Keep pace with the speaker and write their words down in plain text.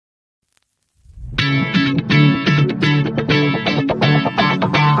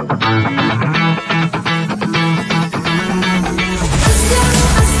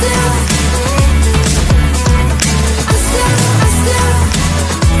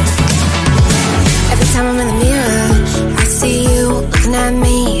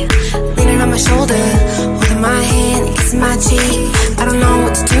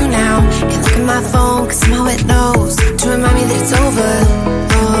how it knows to remind me that it's over.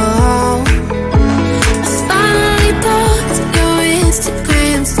 Oh, I finally blocked your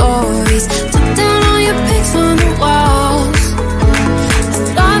Instagram stories, took down all your pics from the walls. I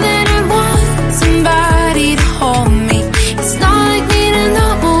thought that I want somebody to hold me. It's not like me to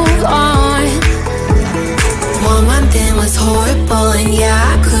not move on. 1 month in was horrible, and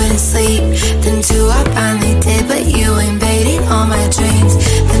yeah, I couldn't sleep. Then 2, I finally did, but you invaded all my dreams.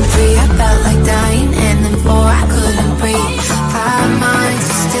 Then 3, I felt like dying, and then 4, I couldn't breathe. 5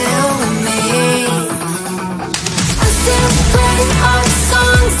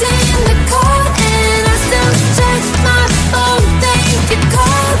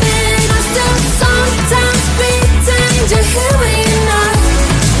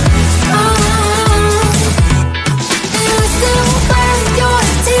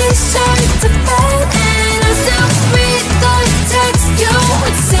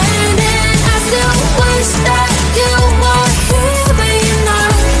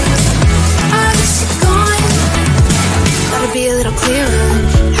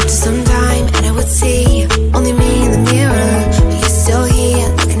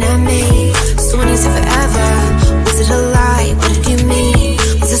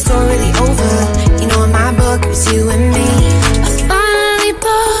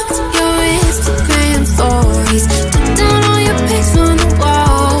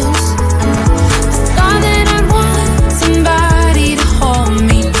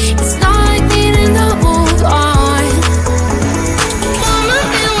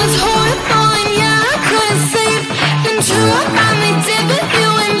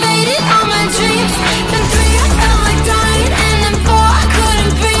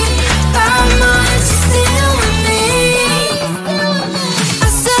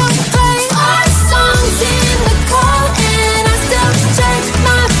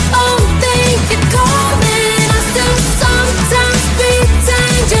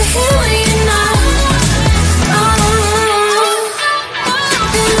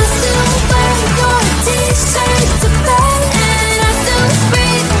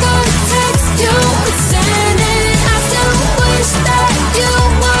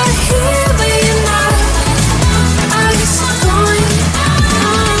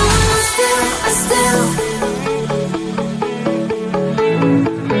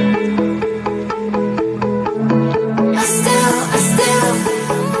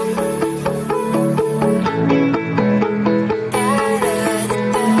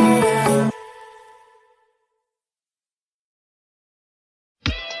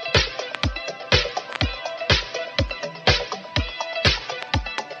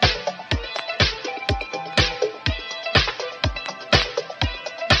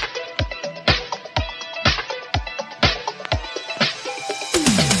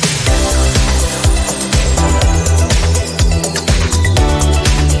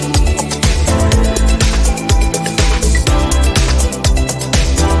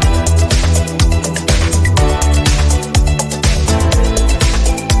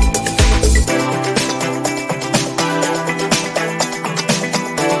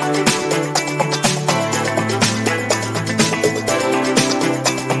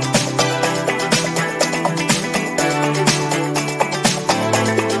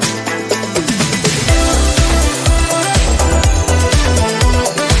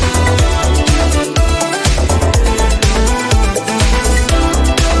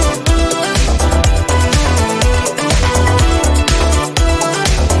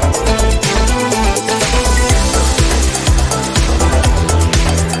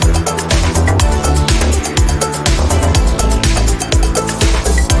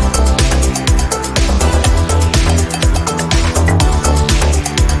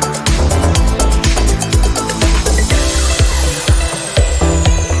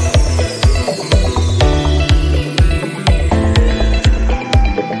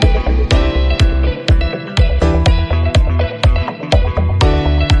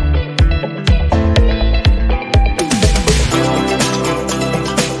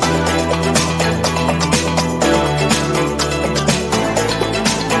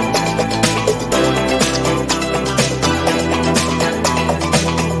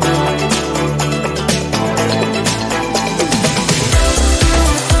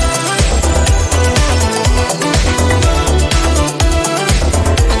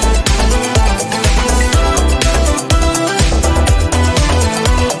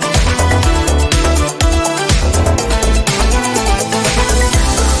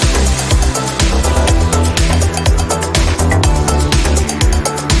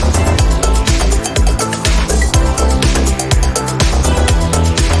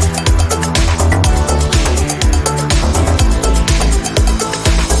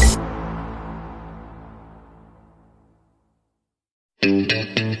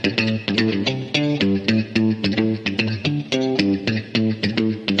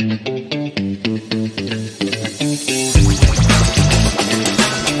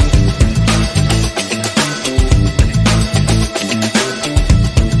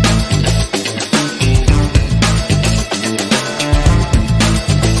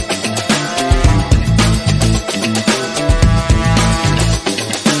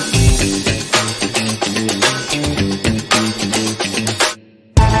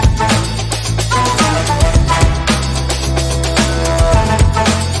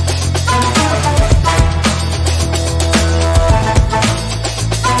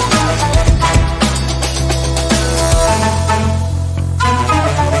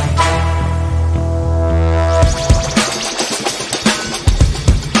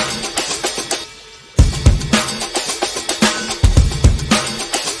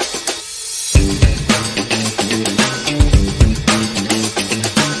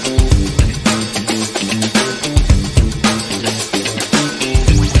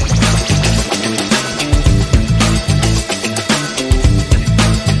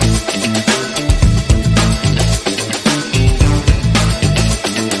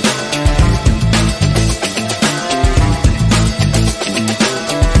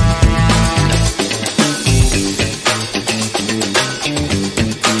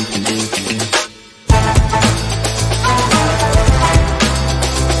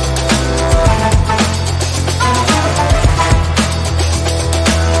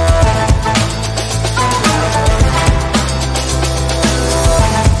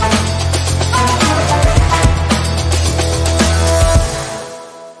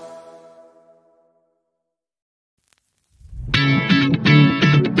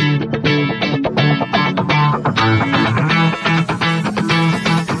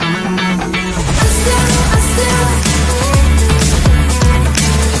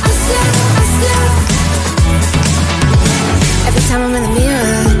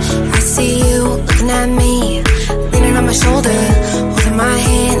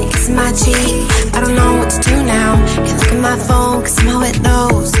 missing my cheek. I don't know what to do now. Can't look at my phone, cause somehow it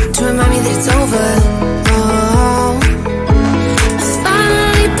knows to remind me that it's over. Oh, I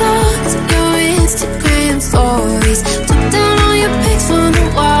finally blocked your Instagram stories, took down all your pics from the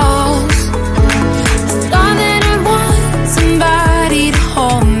walls. I thought that I want somebody to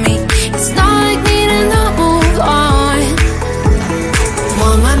hold me. It's not like me to not move on.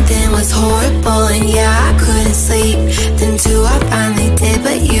 1 month in was horrible, and yeah, I couldn't sleep. Then 2, I finally did,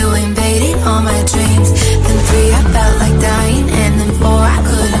 but you invaded all my dreams. Then 3, I felt like dying, and then 4, I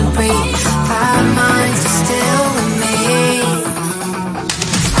couldn't breathe. 5 months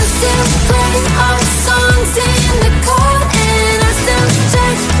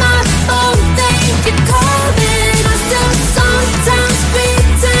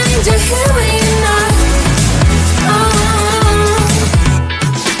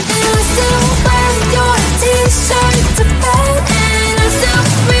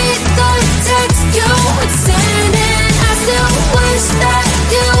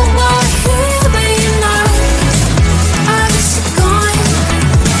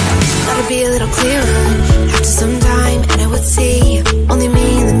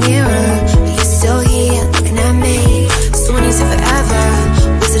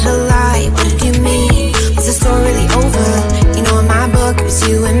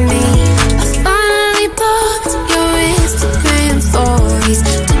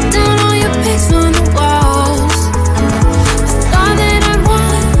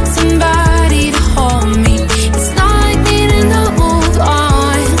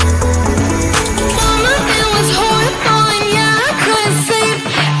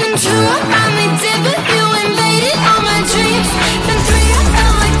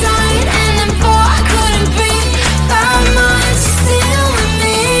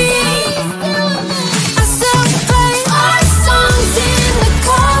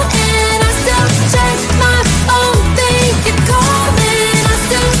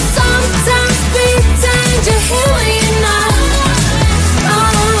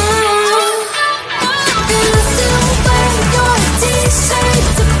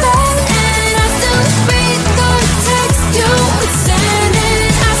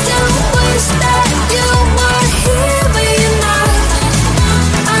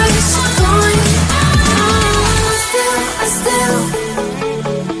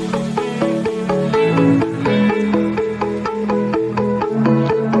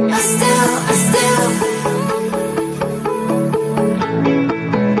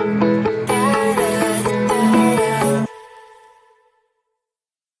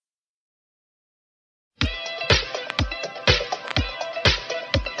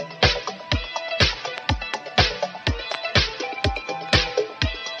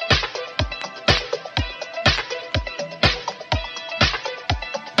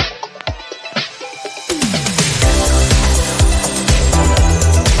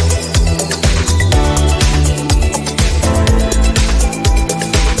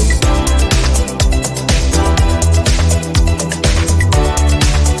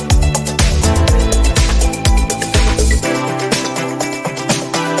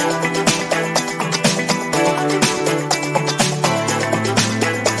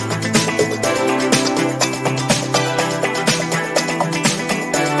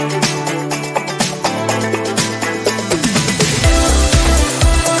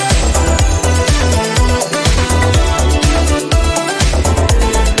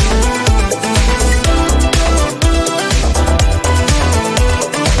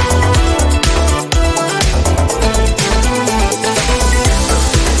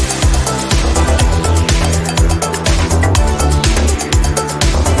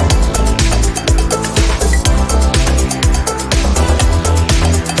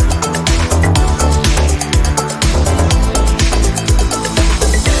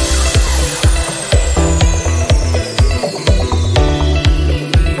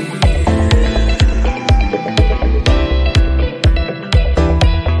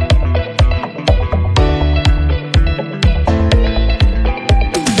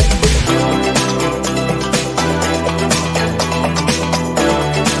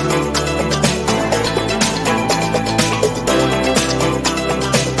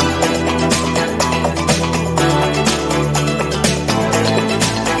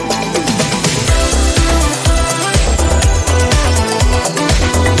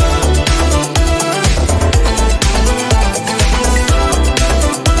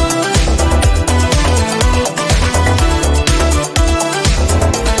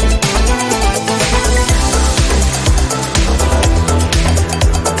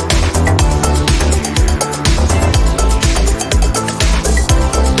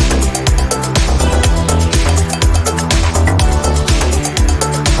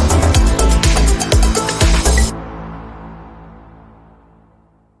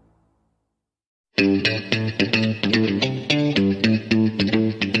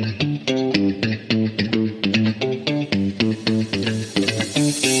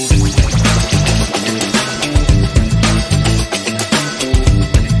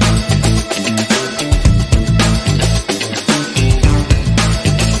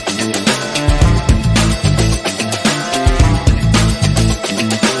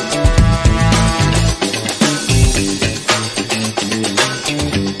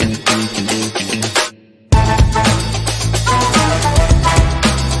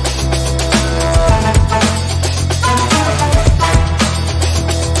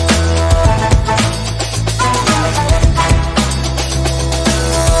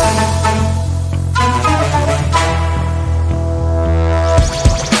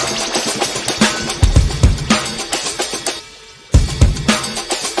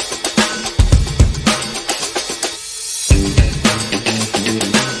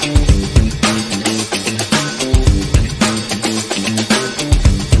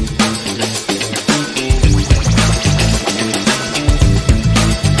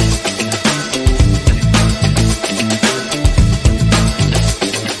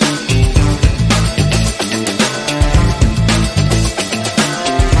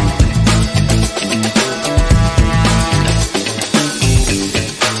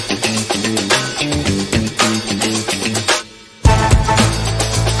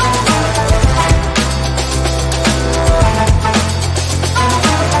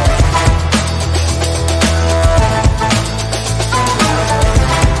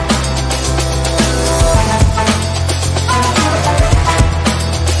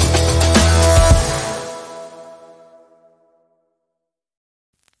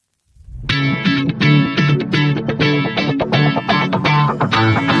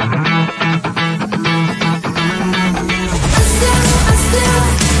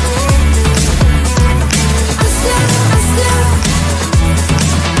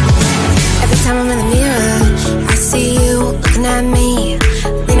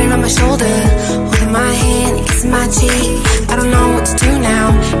cheat. I don't know what to do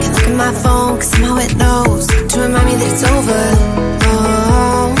now. Can't look at my phone, cause somehow it knows to remind me that it's over.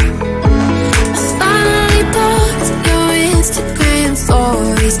 Oh, I finally blocked your Instagram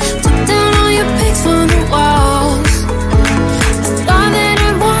stories, took down all your pics from the walls. I thought that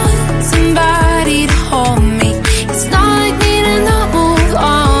I want somebody to hold me. It's not like me to not move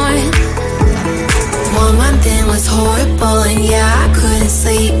on. 1 month in was horrible, and yeah, I couldn't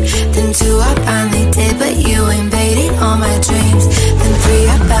sleep. Then 2, I finally did, but you invaded all my dreams. Then 3,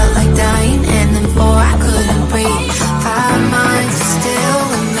 I felt like dying, and then 4, I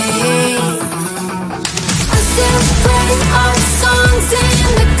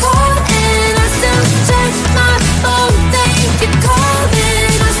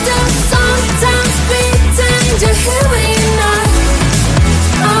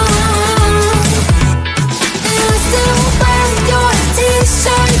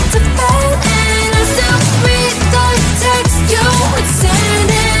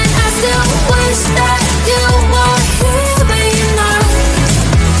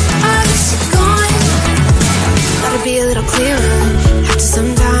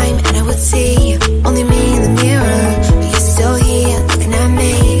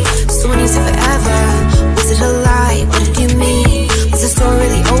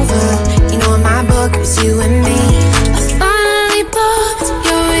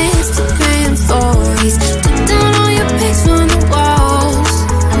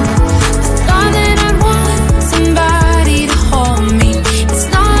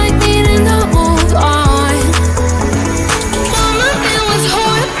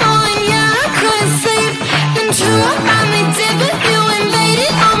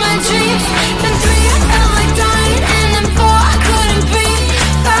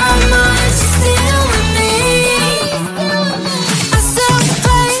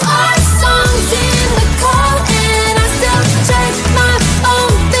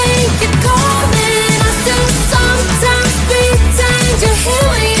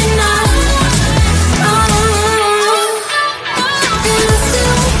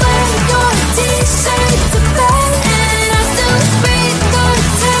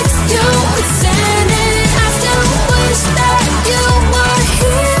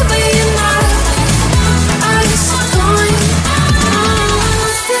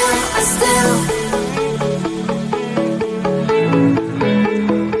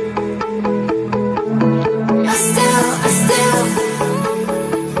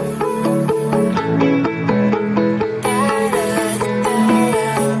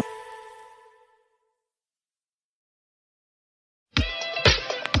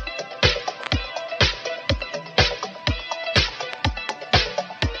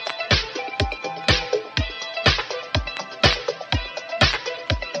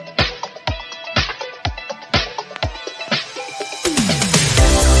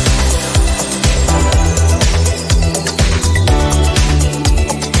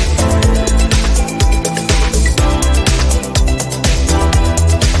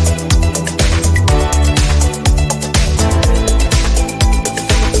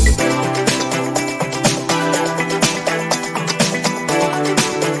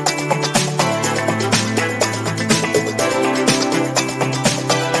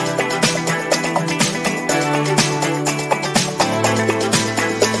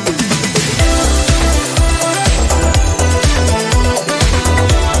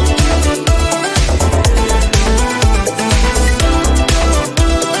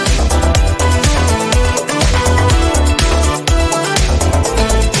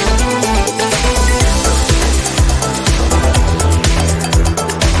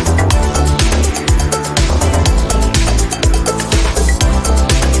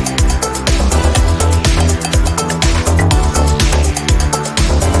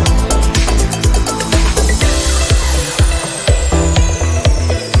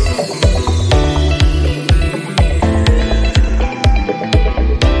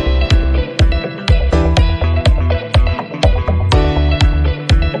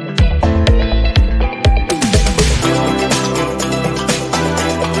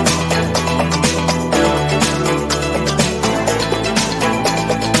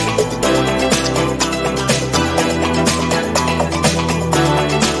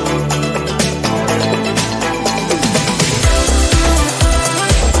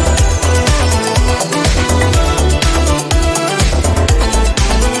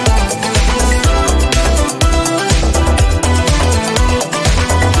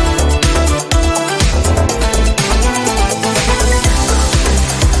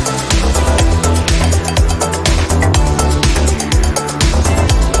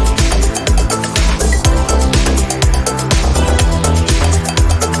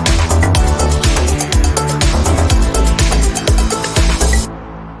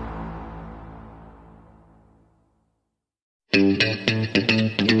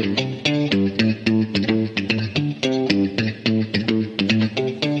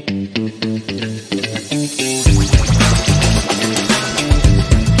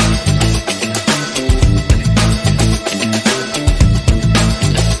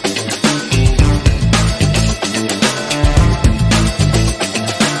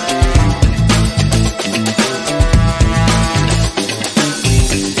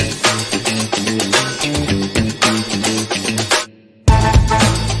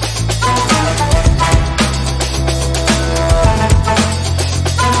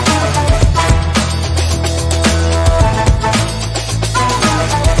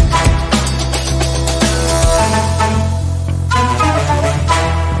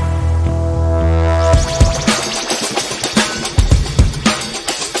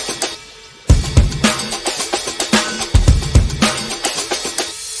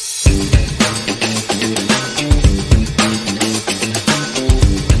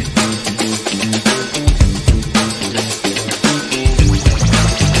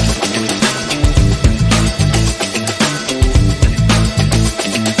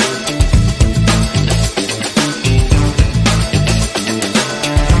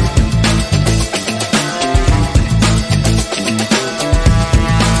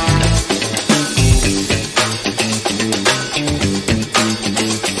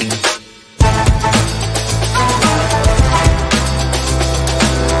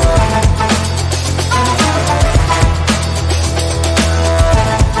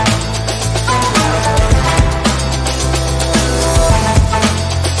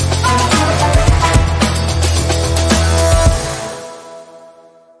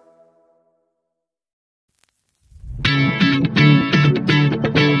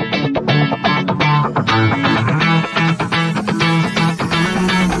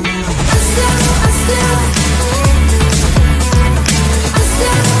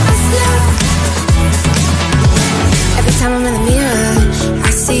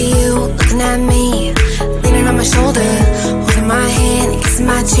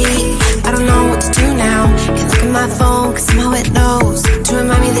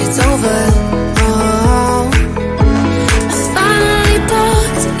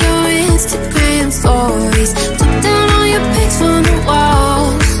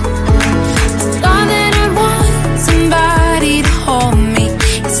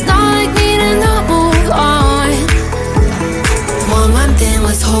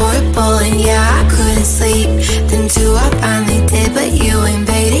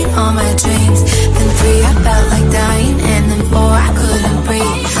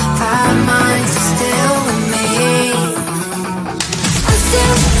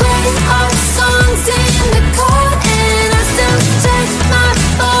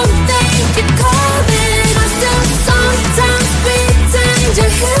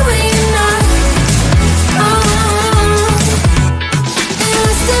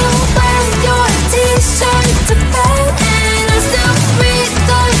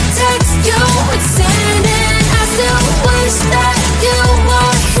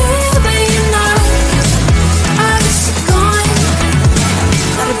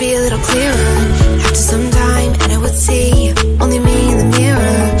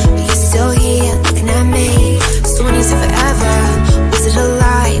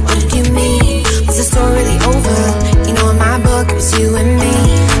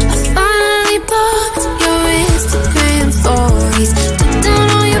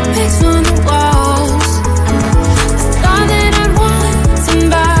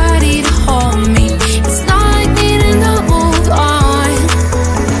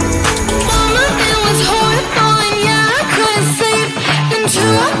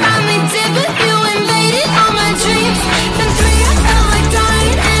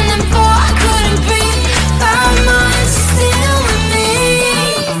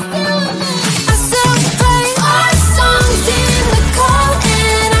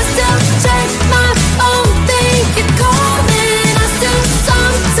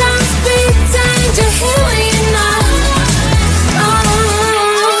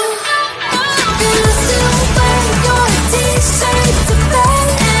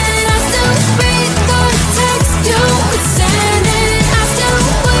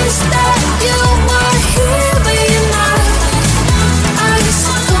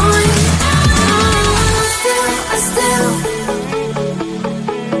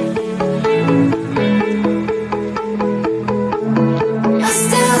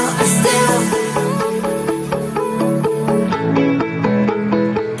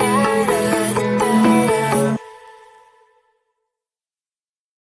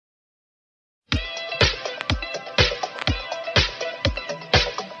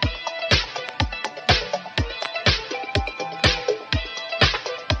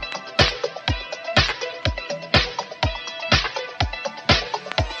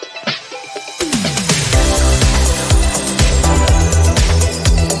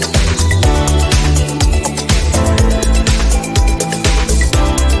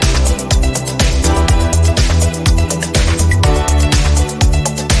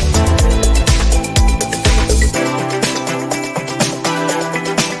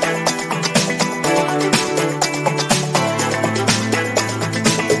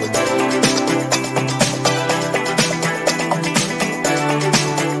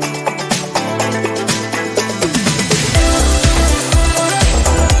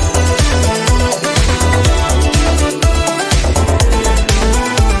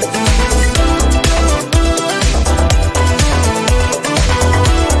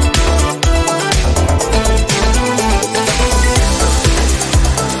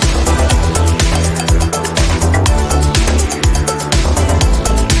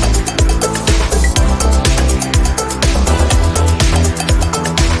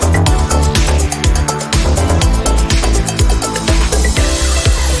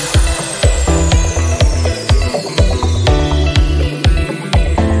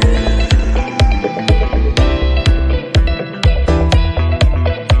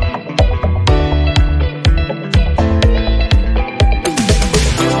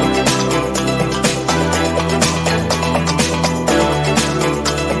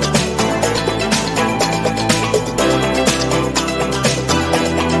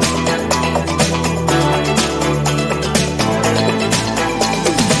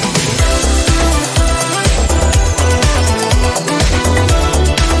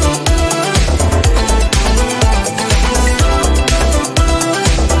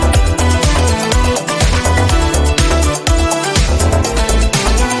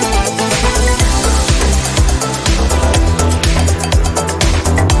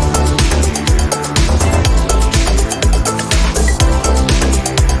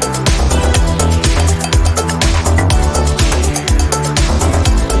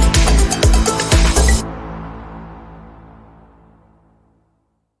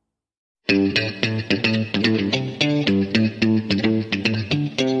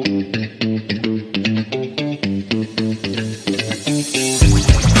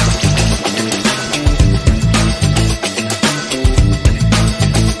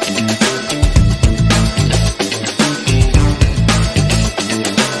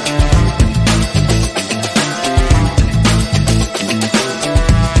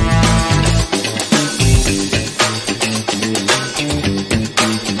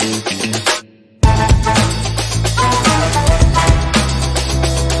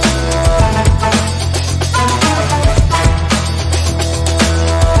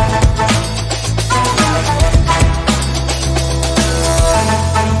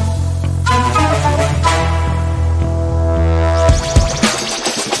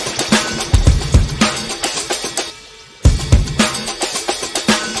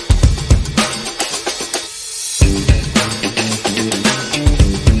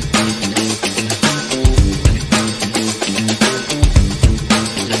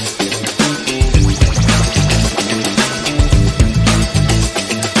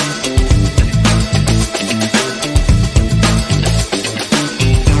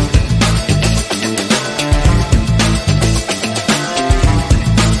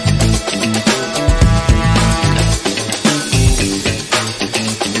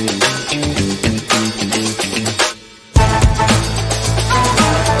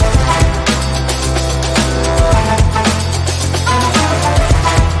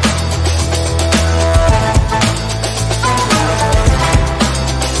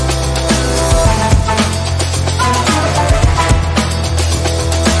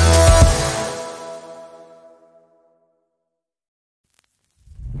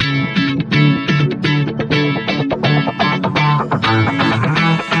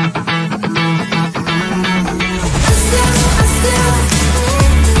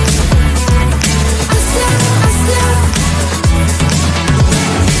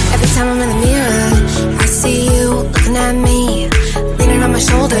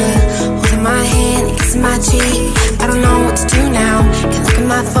cheek. I don't know what to do now. Can't look at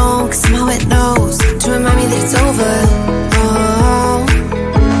my phone, cause somehow it knows to remind me that it's over. Oh,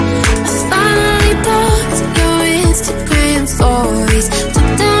 I finally blocked your Instagram stories, took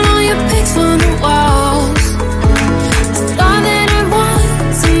down all your pics from the walls. I thought that I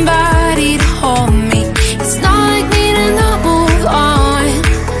want somebody to hold me. It's not like me to not move on.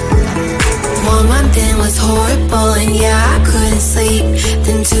 1 month in was horrible, and yeah, I couldn't sleep.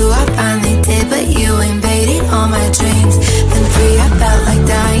 Then 2, I finally did, but you invaded all my dreams. Then 3, I felt like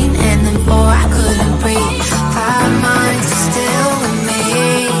dying, and then 4, I couldn't breathe. 5 months, you're still with me.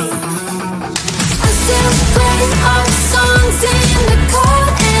 I still play our songs in the car,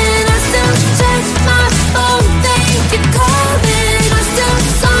 and I still check my phone, think you're calling. I still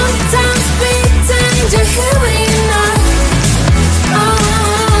sometimes pretend you're here when you're not.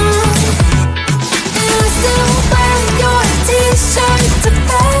 And I still wear your t-shirt to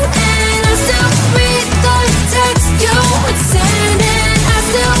bed, and I still read the text you would send, and I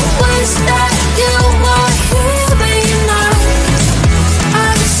still wish that you were here when you're not. I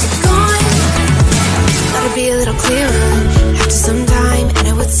wish you're gone. Thought it'd be a little clearer after some time, and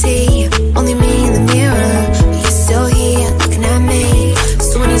I would see only me in the mirror, but you're still here looking at me.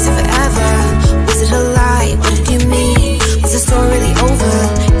 So when you said forever, was it a lie? What did you mean? Was the story really over?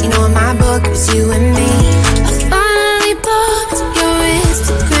 You know, in my book, it was you and me.